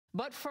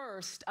But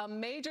first, a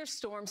major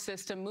storm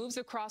system moves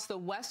across the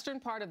western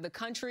part of the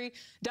country,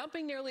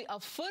 dumping nearly a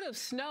foot of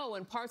snow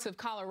in parts of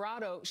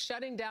Colorado,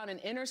 shutting down an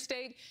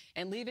interstate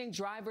and leaving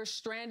drivers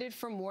stranded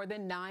for more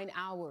than 9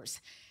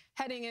 hours.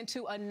 Heading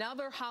into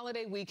another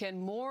holiday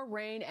weekend, more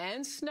rain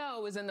and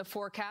snow is in the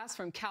forecast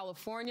from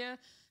California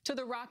to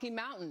the Rocky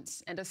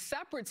Mountains, and a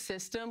separate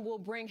system will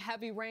bring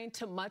heavy rain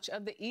to much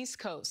of the East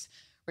Coast.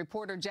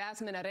 Reporter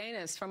Jasmine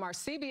Arenas from our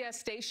CBS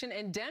station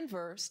in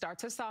Denver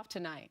starts us off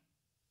tonight.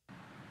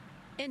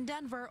 In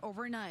Denver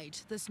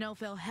overnight, the snow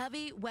fell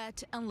heavy,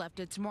 wet, and left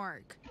its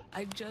mark.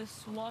 I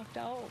just walked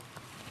out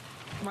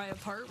my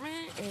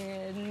apartment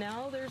and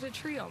now there's a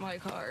tree on my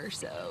car,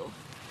 so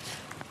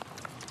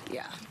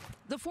yeah.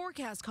 The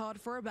forecast called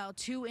for about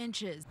 2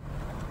 inches.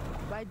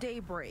 By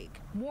daybreak,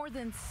 more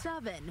than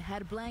 7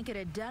 had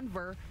blanketed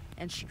Denver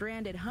and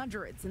stranded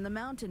hundreds in the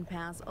mountain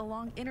pass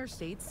along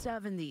Interstate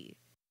 70.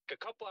 A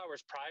couple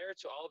hours prior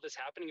to all of this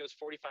happening, it was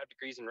 45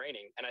 degrees and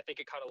raining, and I think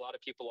it caught a lot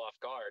of people off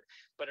guard.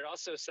 But it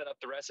also set up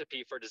the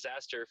recipe for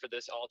disaster for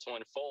this all to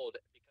unfold.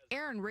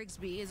 Aaron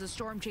Rigsby is a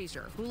storm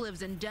chaser who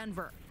lives in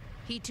Denver.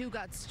 He too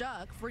got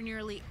stuck for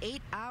nearly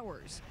 8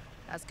 hours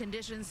as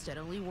conditions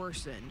steadily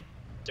worsened.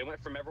 It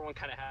went from everyone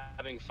kind of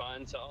having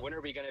fun to when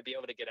are we going to be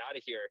able to get out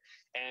of here?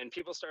 And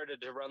people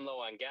started to run low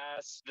on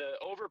gas. The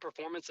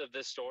overperformance of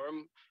this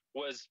storm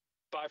was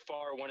by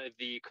far one of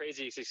the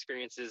craziest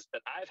experiences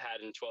that I've had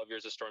in 12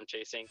 years of storm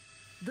chasing.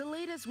 The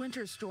latest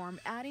winter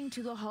storm adding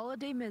to the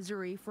holiday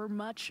misery for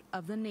much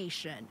of the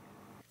nation.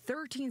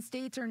 13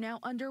 states are now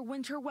under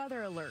winter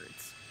weather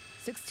alerts.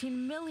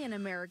 16 million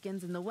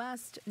Americans in the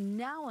West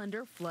now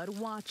under flood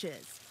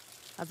watches,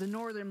 as the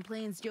northern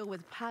plains deal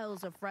with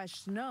piles of fresh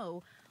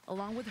snow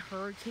along with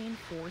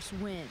hurricane-force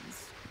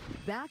winds.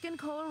 Back in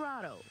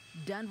Colorado,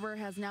 Denver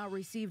has now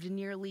received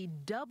nearly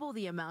double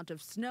the amount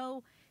of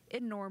snow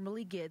it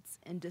normally gets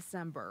in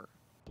December.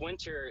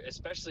 Winter,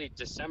 especially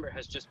December,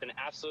 has just been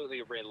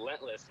absolutely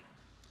relentless.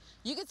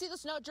 You can see the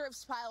snow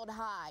drifts piled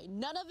high.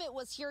 None of it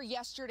was here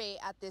yesterday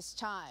at this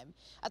time.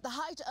 At the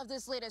height of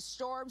this latest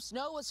storm,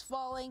 snow was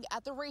falling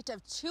at the rate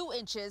of 2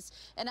 inches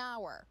an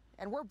hour.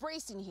 And we're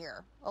bracing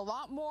here. A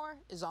lot more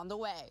is on the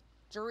way.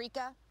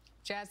 Jerika?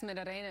 Jasmine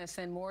Arenas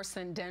in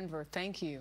Morrison, Denver, thank you.